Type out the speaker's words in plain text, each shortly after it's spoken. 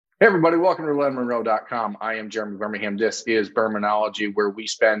Hey, everybody, welcome to LemonRow.com. I am Jeremy Birmingham. This is Birminology, where we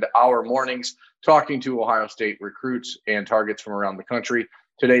spend our mornings talking to Ohio State recruits and targets from around the country.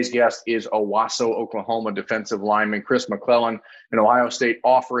 Today's guest is Owasso, Oklahoma defensive lineman Chris McClellan, an Ohio State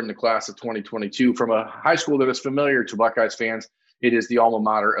offer in the class of 2022 from a high school that is familiar to Buckeyes fans. It is the alma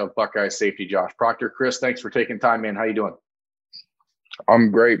mater of Buckeyes safety Josh Proctor. Chris, thanks for taking time, man. How you doing? I'm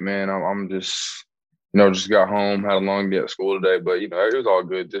great, man. I'm just, just got home, had a long day at school today, but it was all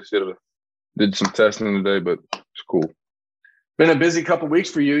good. Just did some testing today, but it's cool. Been a busy couple of weeks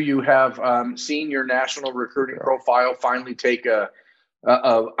for you. You have seen your national recruiting profile finally take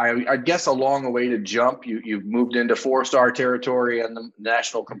I guess a long awaited jump. You've moved into 4-star territory and the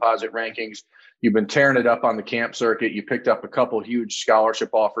national composite rankings. You've been tearing it up on the camp circuit. You picked up a couple huge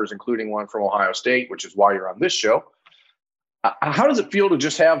scholarship offers, including one from Ohio State, which is why you're on this show. How does it feel to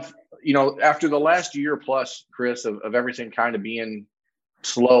just have, after the last year plus, Chris, of everything kind of being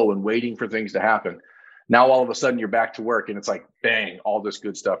slow and waiting for things to happen, now all of a sudden you're back to work and it's like, bang, all this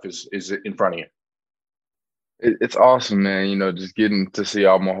good stuff is in front of you? It's awesome, man. Just getting to see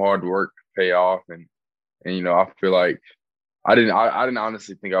all my hard work pay off, and I feel like I didn't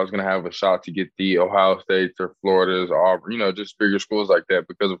honestly think I was gonna have a shot to get the Ohio States or Florida's or Auburn, just bigger schools like that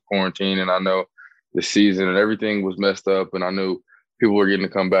because of quarantine. And I know the season and everything was messed up, and I knew people were getting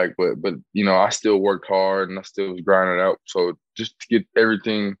to come back, but I still worked hard and I still was grinding it out. So just to get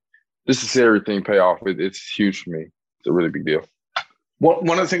everything, just to see everything pay off, it's huge for me. It's a really big deal. Well,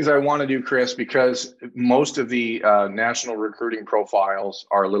 one of the things I want to do, Chris, because most of the national recruiting profiles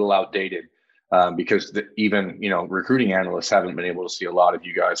are a little outdated, because even recruiting analysts haven't been able to see a lot of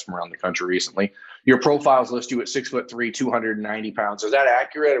you guys from around the country recently. Your profiles list you at 6'3", 290 pounds. Is that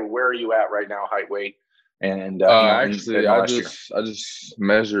accurate, or where are you at right now, height, weight? And actually, I just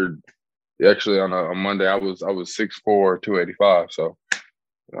measured. Actually, on a Monday, I was 6'4", 285. So,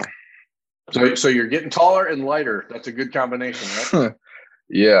 so you're getting taller and lighter. That's a good combination, right?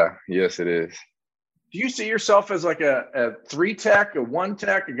 Yeah. Yes, it is. Do you see yourself as like a 3-tech, a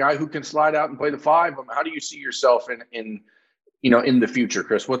 1-tech, a guy who can slide out and play the 5? How do you see yourself in the future,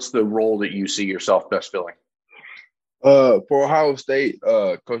 Chris? What's the role that you see yourself best filling? For Ohio State,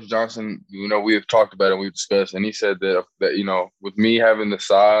 Coach Johnson, we have talked about it and we've discussed, and he said that with me having the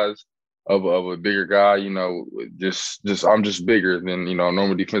size of a bigger guy, I'm just bigger than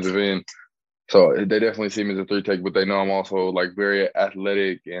normal defensive end. So they definitely see me as a 3-tech, but they know I'm also like very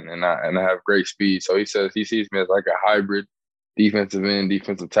athletic and I have great speed. So he says he sees me as like a hybrid defensive end,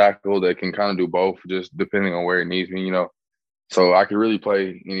 defensive tackle that can kind of do both, just depending on where he needs me. So I can really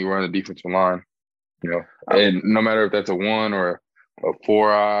play anywhere on the defensive line. And no matter if that's a 1 or a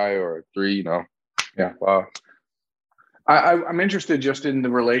 4-eye or a 3, yeah. Wow. I'm interested just in the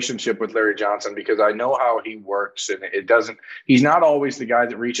relationship with Larry Johnson, because I know how he works, and he's not always the guy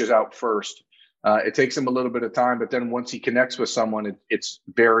that reaches out first. It takes him a little bit of time, but then once he connects with someone, it's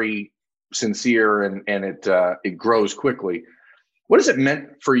very sincere and it grows quickly. What has it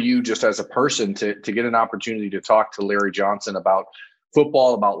meant for you just as a person to get an opportunity to talk to Larry Johnson about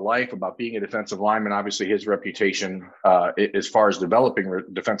football, about life, about being a defensive lineman? Obviously, his reputation as far as developing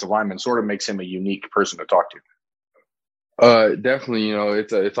defensive linemen sort of makes him a unique person to talk to. Definitely,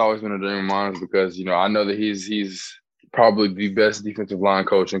 it's always been a dream of mine because, I know that he's probably the best defensive line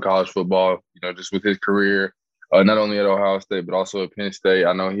coach in college football, just with his career, not only at Ohio State, but also at Penn State.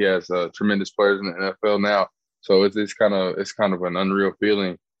 I know he has tremendous players in the NFL now. So it's kind of an unreal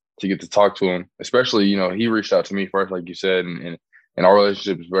feeling to get to talk to him, especially, he reached out to me first, like you said, and our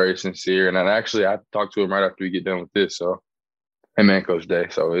relationship is very sincere. And actually, I talked to him right after we get done with this. So, hey, man, Coach Day.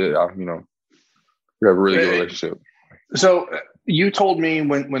 So, we have a really good relationship. So you told me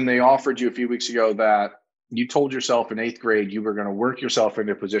when they offered you a few weeks ago that you told yourself in 8th grade you were going to work yourself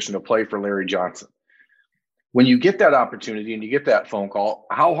into a position to play for Larry Johnson. When you get that opportunity and you get that phone call,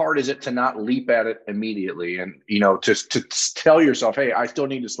 how hard is it to not leap at it immediately and, to tell yourself, hey, I still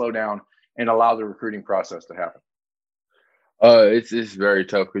need to slow down and allow the recruiting process to happen? It's very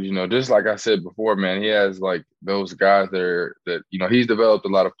tough because, just like I said before, man, he has like those guys that he's developed a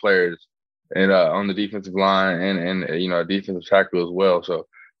lot of players and on the defensive line and a defensive tackle as well. So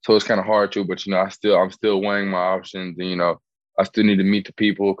it's kind of hard to, but I'm still weighing my options, and I still need to meet the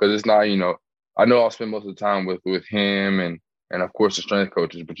people because it's not, I know I'll spend most of the time with him and of course the strength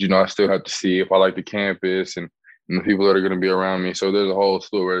coaches, but I still have to see if I like the campus and the people that are going to be around me. So there's a whole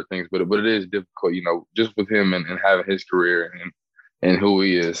slew of other things, but it is difficult, just with him and having his career and who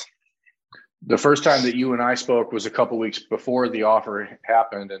he is. The first time that you and I spoke was a couple weeks before the offer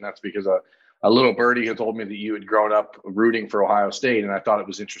happened, and that's because a little birdie had told me that you had grown up rooting for Ohio State, and I thought it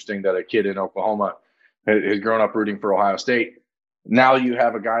was interesting that a kid in Oklahoma had grown up rooting for Ohio State. Now you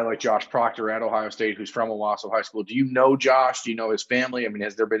have a guy like Josh Proctor at Ohio State who's from Owasso High School. Do you know Josh? Do you know his family? I mean,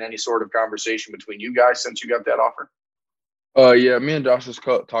 has there been any sort of conversation between you guys since you got that offer? Yeah, me and Josh just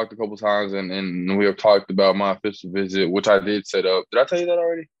talked a couple times, and we have talked about my official visit, which I did set up. Did I tell you that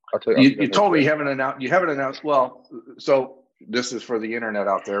already? You told me you haven't announced. You haven't announced. Well, so this is for the internet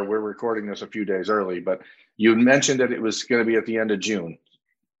out there. We're recording this a few days early, but you mentioned that it was going to be at the end of June.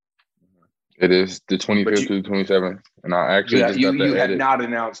 It is the 25th through the 27th, and I actually just got the you edit. had not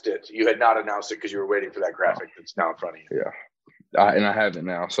announced it. You had not announced it because you were waiting for that graphic that's now in front of you. Yeah, I have it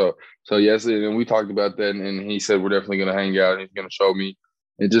now. So yes, and we talked about that, and he said we're definitely going to hang out. And he's going to show me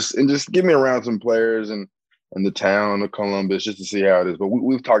and just give me around some players and the town of Columbus just to see how it is. But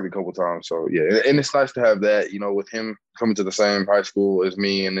we've talked a couple times, so yeah, and it's nice to have that, with him coming to the same high school as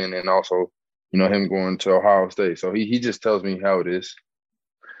me, and also him going to Ohio State. So he just tells me how it is.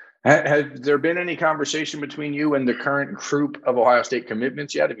 Has there been any conversation between you and the current group of Ohio State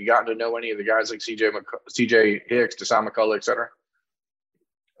commitments yet? Have you gotten to know any of the guys like CJ Hicks, Deshaun McCullough, et cetera?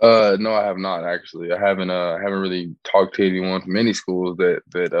 No, I have not actually. I haven't really talked to anyone from any schools that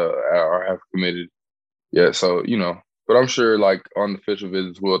have committed yet. So but I'm sure like on the official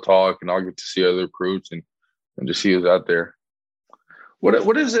visits we'll talk, and I'll get to see other recruits and just see who's out there.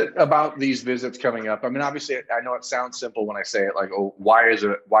 What is it about these visits coming up? I mean, obviously, I know it sounds simple when I say it, like, oh, why is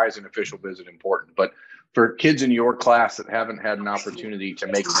an official visit important? But for kids in your class that haven't had an opportunity to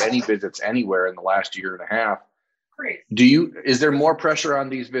make many visits anywhere in the last year and a half, is there more pressure on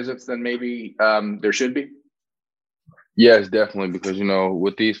these visits than maybe there should be? Yes, definitely, because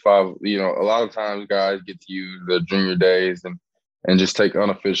with these 5, a lot of times guys get to use the junior days and just take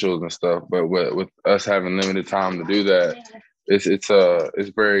unofficials and stuff. But with us having limited time to do that, it's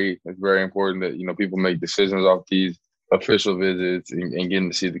very important that people make decisions off these official visits and getting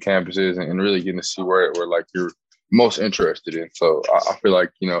to see the campuses and really getting to see where like you're most interested in. So I feel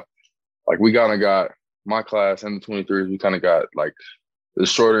like like we kind of got my class and the 23s. We kind of got like the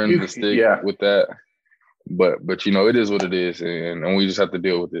shorter end of the stick with that. But it is what it is, and we just have to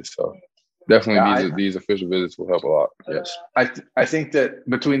deal with it. So definitely these official visits will help a lot. Yes. I think that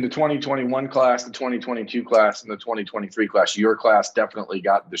between the 2021 class, the 2022 class, and the 2023 class, your class definitely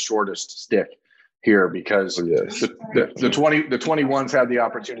got the shortest stick here because the 21s had the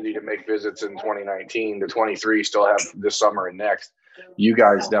opportunity to make visits in 2019. The 23 still have this summer and next. You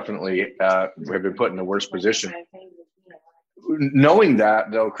guys definitely have been put in the worst position. Knowing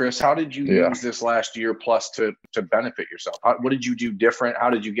that, though, Chris, how did you use this last year plus to benefit yourself? What did you do different? How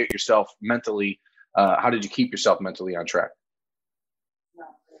did you get yourself mentally? How did you keep yourself mentally on track?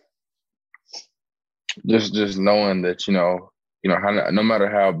 Just knowing that no matter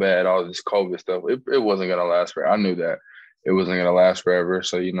how bad all this COVID stuff, it wasn't gonna last forever. I knew that it wasn't gonna last forever.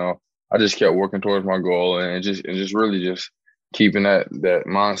 So I just kept working towards my goal and just really just keeping that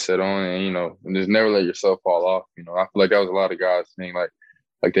mindset on, and just never let yourself fall off. I feel like that was a lot of guys saying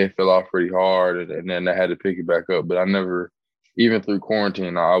like they fell off pretty hard and then they had to pick it back up. But I never, even through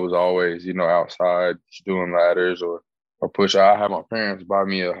quarantine, I was always, outside doing ladders or push. I had my parents buy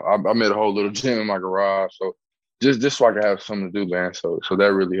me I made a whole little gym in my garage. So just so I could have something to do, man. So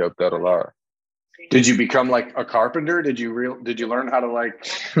that really helped out a lot. Did you become like a carpenter? Did you learn how to like,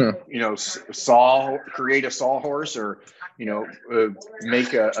 create a sawhorse or,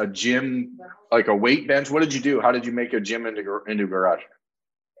 make a gym, like a weight bench? What did you do? How did you make a gym into garage?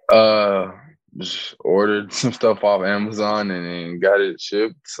 Just ordered some stuff off Amazon and got it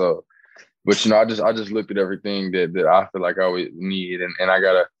shipped. So, but I just looked at everything that I feel like I would need, and I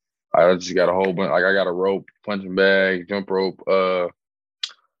just got a whole bunch. Like I got a rope, punching bag, jump rope,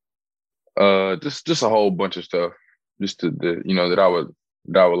 just a whole bunch of stuff, just that I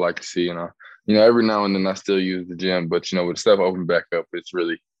would like to see. Every now and then I still use the gym, but with stuff open back up, it's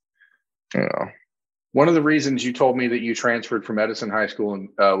really, One of the reasons you told me that you transferred from Edison High School and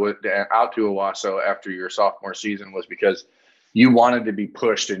out to Owasso after your sophomore season was because you wanted to be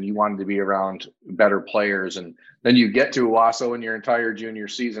pushed and you wanted to be around better players, and then you get to Owasso and your entire junior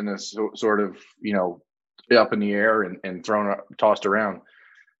season is sort of up in the air and tossed around.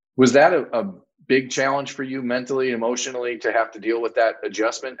 Was that a big challenge for you mentally, emotionally, to have to deal with that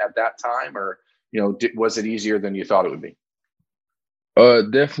adjustment at that time, or was it easier than you thought it would be?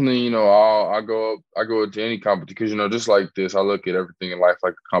 Definitely. I go into any competition because just like this, I look at everything in life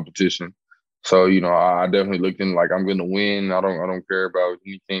like a competition. So I definitely looked in like I'm going to win. I don't care about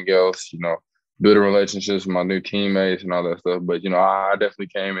anything else. Building relationships with my new teammates and all that stuff. But I definitely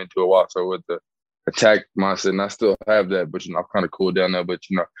came into Owasso with the attack mindset, and I still have that. But I've kind of cooled down there. But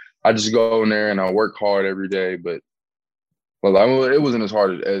I just go in there and I work hard every day. But it wasn't as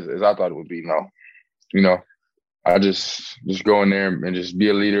hard as I thought it would be. No, I just go in there and just be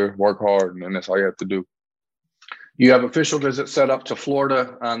a leader, work hard, and that's all you have to do. You have official visits set up to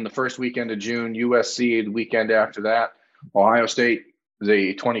Florida on the first weekend of June, USC the weekend after that, Ohio State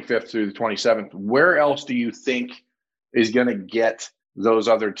the 25th through the 27th. Where else do you think is going to get those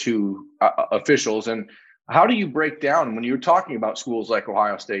other two officials? And how do you break down when you're talking about schools like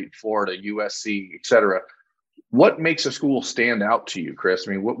Ohio State, Florida, USC, et cetera? What makes a school stand out to you, Chris?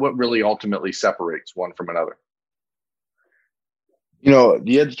 I mean, what really ultimately separates one from another? You know,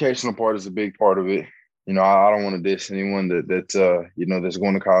 the educational part is a big part of it. You know, I don't want to diss anyone that's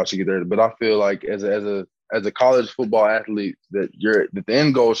going to college to get there, but I feel like as a college football athlete that the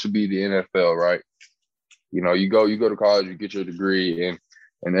end goal should be the NFL, right? You know, you go to college, you get your degree,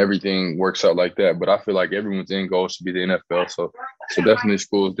 and everything works out like that. But I feel like everyone's end goal should be the NFL. So definitely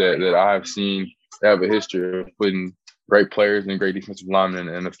schools that I have seen have a history of putting great players and great defensive linemen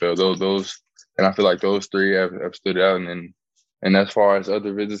in the NFL. Those, and I feel like those three have stood out. And as far as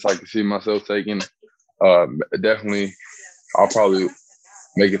other visits, I can see myself taking. Definitely, I'll probably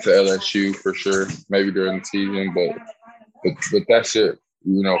make it to LSU for sure, maybe during the season, but that's it,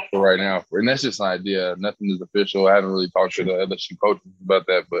 you know, for right now. And that's just an idea. Nothing is official. I haven't really talked to the LSU coaches about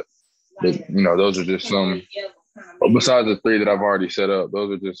that, but you know, those are just some. Besides the three that I've already set up,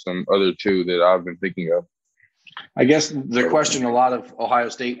 those are just some other two that I've been thinking of. I guess the question a lot of Ohio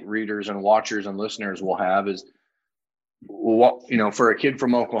State readers and watchers and listeners will have is, what, you know, for a kid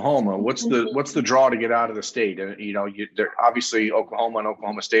from Oklahoma, what's the draw to get out of the state? And you know, obviously Oklahoma and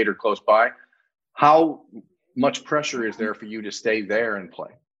Oklahoma State are close by. How much pressure is there for you to stay there and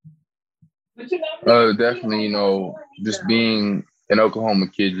play? Definitely, you know, just being an Oklahoma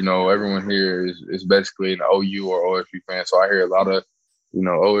kid, you know, everyone here is basically an OU or OSU fan. So I hear a lot of, you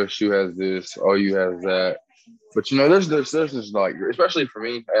know, OSU has this, OU has that. But you know, there's just like, especially for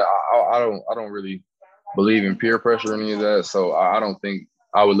me, I don't really believe in peer pressure or any of that. So I don't think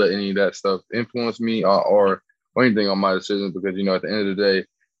I would let any of that stuff influence me or anything on my decisions, because, you know, at the end of the day,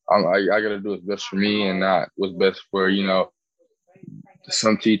 I got to do what's best for me and not what's best for, you know,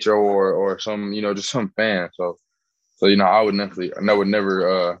 some teacher or some, you know, just some fan. So, you know, I would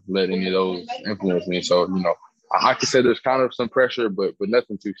never let any of those influence me. So, you know, I could say there's kind of some pressure, but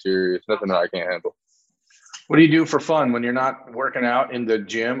nothing too serious, nothing that I can't handle. What do you do for fun when you're not working out in the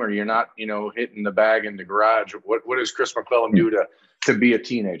gym or you're not, you know, hitting the bag in the garage? What does Chris McClellan do to be a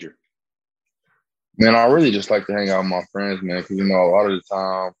teenager? Man, I really just like to hang out with my friends, man, because, you know, a lot of the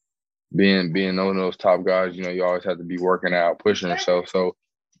time being one of those top guys, you know, you always have to be working out, pushing yourself. So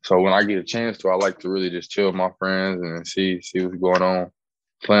when I get a chance to, I like to really just chill with my friends and see what's going on,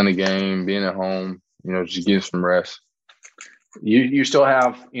 playing the game, being at home, you know, just getting some rest. You still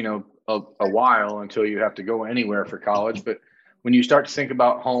have, you know, a while until you have to go anywhere for college, but when you start to think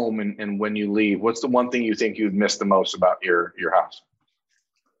about home and when you leave, what's the one thing you think you'd miss the most about your house?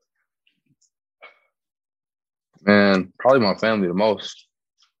 Man, probably my family the most,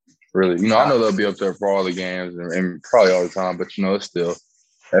 really. You know, I know they'll be up there for all the games and probably all the time, but, you know, it's still,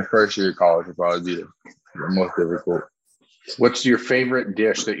 that first year of college will probably be the most difficult. What's your favorite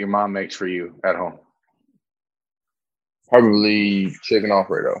dish that your mom makes for you at home? Probably chicken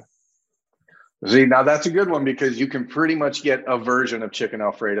Alfredo. See, now that's a good one because you can pretty much get a version of chicken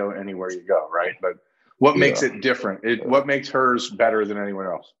Alfredo anywhere you go, right? But what makes it different? What makes hers better than anyone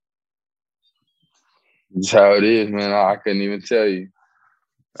else? It's how it is, man. I couldn't even tell you.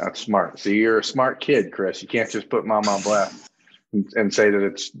 That's smart. See, you're a smart kid, Chris. You can't just put mom on blast and say that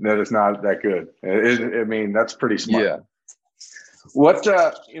it's not that good. I mean, that's pretty smart. Yeah. What,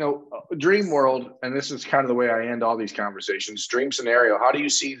 you know, dream world, and this is kind of the way I end all these conversations, dream scenario, how do you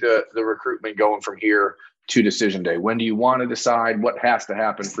see the recruitment going from here to decision day? When do you want to decide? What has to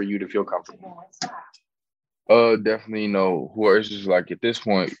happen for you to feel comfortable? Definitely, you know, it's just like at this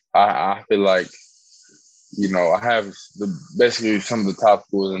point, I feel like, you know, I have basically some of the top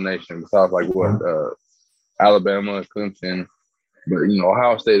schools in the nation, besides like Alabama, Clemson, but, you know,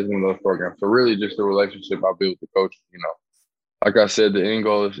 Ohio State is one of those programs. So really just the relationship I built with the coach, you know. Like I said, the end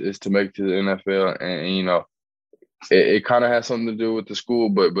goal is to make it to the NFL, and you know, it kind of has something to do with the school,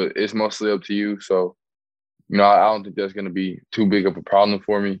 but it's mostly up to you. So, you know, I don't think that's going to be too big of a problem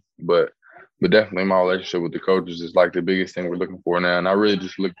for me, but definitely my relationship with the coaches is like the biggest thing we're looking for now, and I really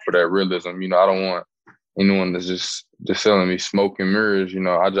just look for that realism. You know, I don't want anyone that's just selling me smoke and mirrors. You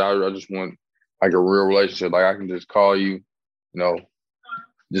know, I just want like a real relationship. Like I can just call you, you know,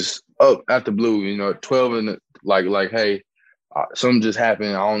 just up at the blue, you know, at 12 and like, hey. Something just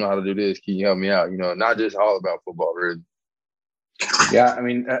happened. I don't know how to do this. Can you help me out? You know, not just all about football, really. Yeah, I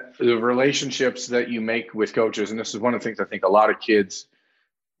mean, the relationships that you make with coaches, and this is one of the things I think a lot of kids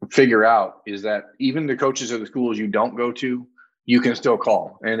figure out is that even the coaches of the schools you don't go to, you can still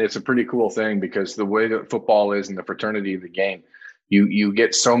call. And it's a pretty cool thing because the way that football is and the fraternity of the game, you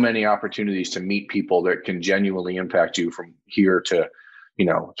get so many opportunities to meet people that can genuinely impact you from here to,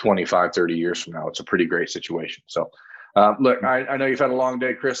 25, 30 years from now. It's a pretty great situation. So, look, I know you've had a long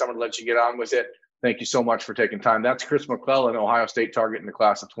day, Chris. I'm going to let you get on with it. Thank you so much for taking time. That's Chris McClellan, Ohio State target in the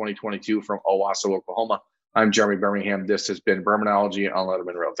class of 2022 from Owasso, Oklahoma. I'm Jeremy Birmingham. This has been Birminology on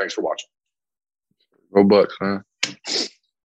Letterman Road. Thanks for watching. Go Bucks, man.